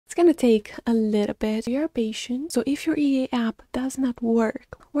It's gonna take a little bit. You're patient. So if your EA app does not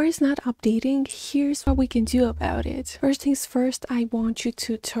work or is not updating, here's what we can do about it. First things first, I want you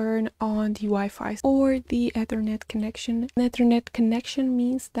to turn on the Wi-Fi or the Ethernet connection. An Ethernet connection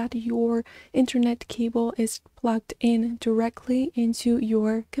means that your internet cable is plugged in directly into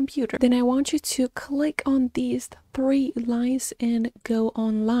your computer. Then I want you to click on these 3 lines and go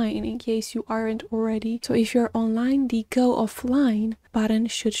online in case you aren't already. So if you're online, the go offline button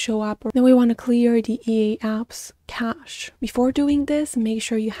should show up. Then we want to clear the EA apps cache. Before doing this, make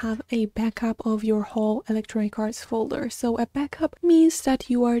sure you have a backup of your whole Electronic Arts folder. So a backup means that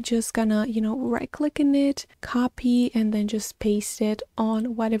you are just gonna, right click on it, copy, and then just paste it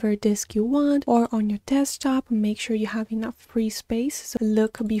on whatever disk you want or on your desktop. Make sure you have enough free space. So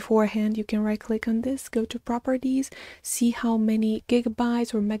look beforehand, you can right click on this, go to properties, see how many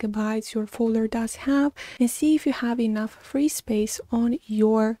gigabytes or megabytes your folder does have, and see if you have enough free space on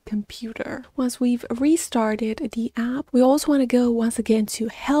your computer. Once we've restarted the app, we also want to go once again to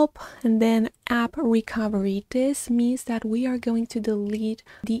help and then app recovery. This means that we are going to delete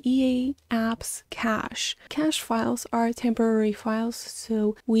the EA apps cache. Cache files are temporary files,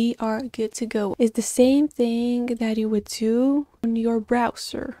 so we are good to go. It's the same thing that you would do on your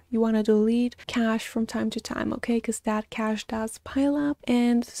browser. You want to delete cache from time to time, okay? Because that cache does pile up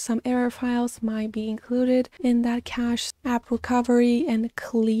and some error files might be included in that cache. App recovery and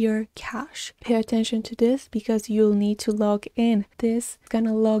clear cache. Pay attention to this because you'll need to log in. This is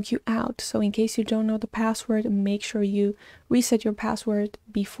gonna log you out. So in case you don't know the password, make sure you reset your password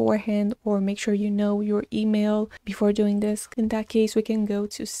beforehand or make sure you know your email before doing this. In that case, we can go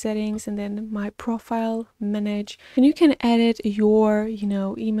to settings and then my profile, manage, and you can edit your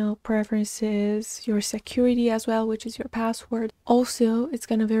email preferences, your security as well, which is your password. Also, it's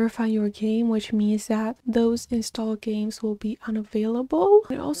gonna verify your game, which means that those installed games will be unavailable.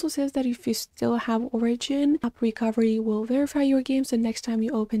 It also says that if you still have Origin, app recovery will verify your games the next time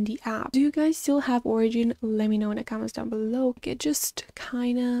you open the app. Do you guys still have Origin? Let me know in the comments down below. It just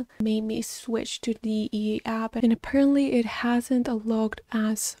kind of made me switch to the EA app, and apparently it hasn't logged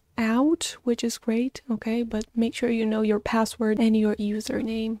us out, which is great, okay? But make sure you know your password and your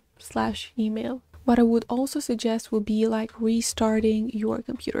username/email. What I would also suggest would be like restarting your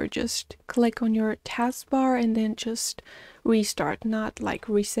computer. Just click on your taskbar and then just restart, not like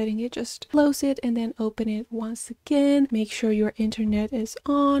resetting it. Just close it and then open it once again. Make sure your internet is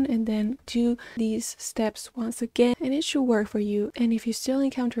on and then do these steps once again and it should work for you. And if you still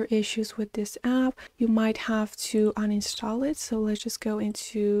encounter issues with this app, you might have to uninstall it. So let's just go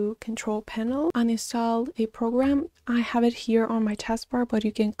into control panel, uninstall a program. I have it here on my taskbar, but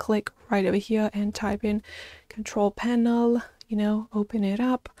you can click right over here and type in control panel, open it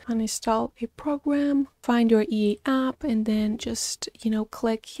up, uninstall a program, find your EA app, and then just,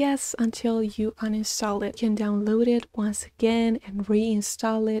 click yes until you uninstall it. You can download it once again and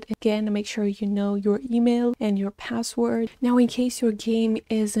reinstall it again. Make sure you know your email and your password. Now, in case your game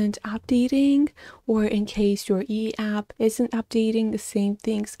isn't updating or in case your EA app isn't updating, the same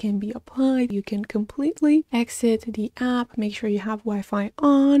things can be applied. You can completely exit the app, make sure you have Wi-Fi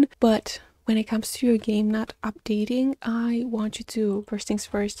on, but when it comes to your game not updating, I want you to, first things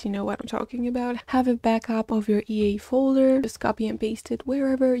first, you know what I'm talking about, have a backup of your EA folder. Just copy and paste it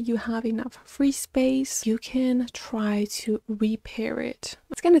wherever you have enough free space. You can try to repair it.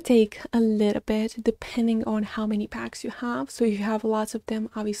 It's gonna take a little bit depending on how many packs you have. So if you have lots of them,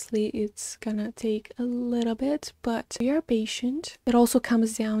 obviously it's gonna take a little bit, but we are patient. It also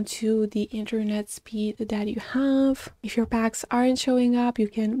comes down to the internet speed that you have. If your packs aren't showing up, you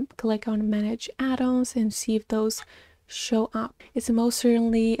can click on manage add-ons and see if those show up. It's most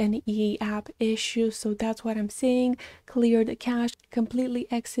certainly an EA app issue, so that's what I'm saying. Clear the cache, completely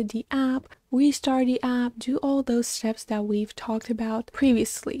exit the app, restart the app, do all those steps that we've talked about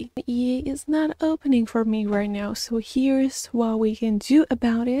previously. EA is not opening for me right now, so here's what we can do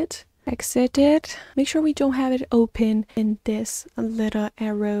about it. Exit it. Make sure we don't have it open in this little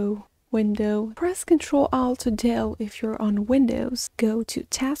arrow window. Press Ctrl-Alt-Del if you're on Windows. Go to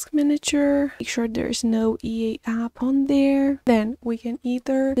Task Manager. Make sure there's no EA app on there. Then we can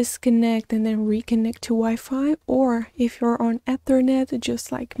either disconnect and then reconnect to Wi-Fi, or if you're on Ethernet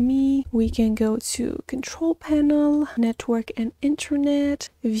just like me, we can go to Control Panel, Network and Internet,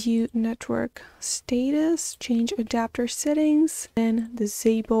 View Network Status, change adapter settings, then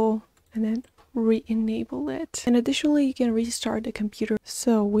disable and then re-enable it. And additionally, you can restart the computer.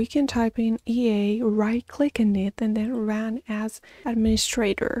 So we can type in EA, right click on it, and then run as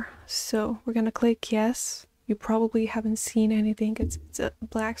administrator. So we're gonna click yes. you probably haven't seen anything. It's a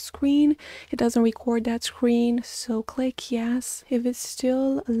black screen. It doesn't record that screen, so click yes. If it's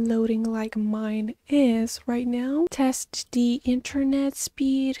still loading like mine is right now, test the internet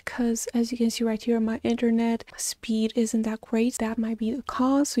speed, because as you can see right here, my internet speed isn't that great. That might be the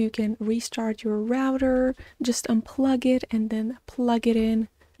cause. So you can restart your router, just unplug it and then plug it in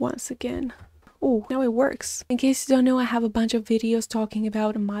once again. Oh, now it works. In case you don't know, I have a bunch of videos talking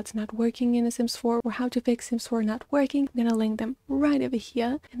about mods not working in The Sims 4 or how to fix Sims 4 not working. I'm gonna link them right over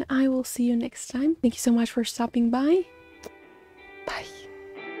here, and I will see you next time. Thank you so much for stopping by,